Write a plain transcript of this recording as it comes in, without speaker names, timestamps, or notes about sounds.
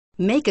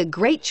Make a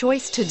great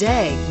choice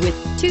today with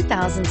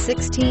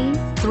 2016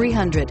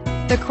 300.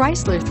 The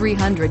Chrysler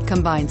 300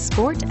 combines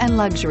sport and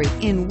luxury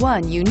in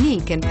one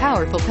unique and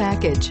powerful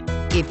package.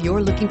 If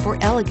you're looking for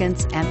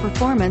elegance and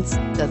performance,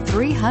 the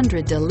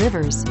 300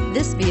 delivers.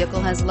 This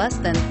vehicle has less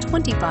than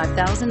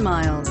 25,000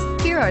 miles.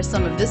 Here are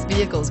some of this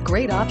vehicle's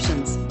great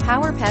options: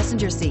 power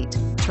passenger seat,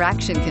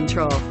 traction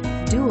control,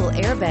 dual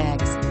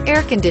airbags,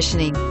 air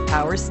conditioning,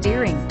 power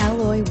steering,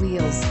 alloy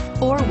wheels,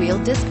 four-wheel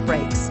disc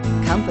brakes,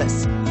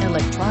 compass,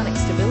 electronic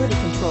stability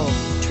control,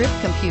 trip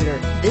computer.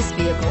 This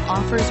vehicle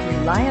offers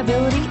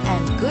reliability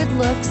and good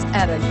looks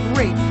at a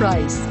great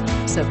price.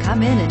 So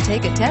come in and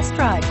take a test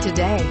drive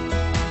today.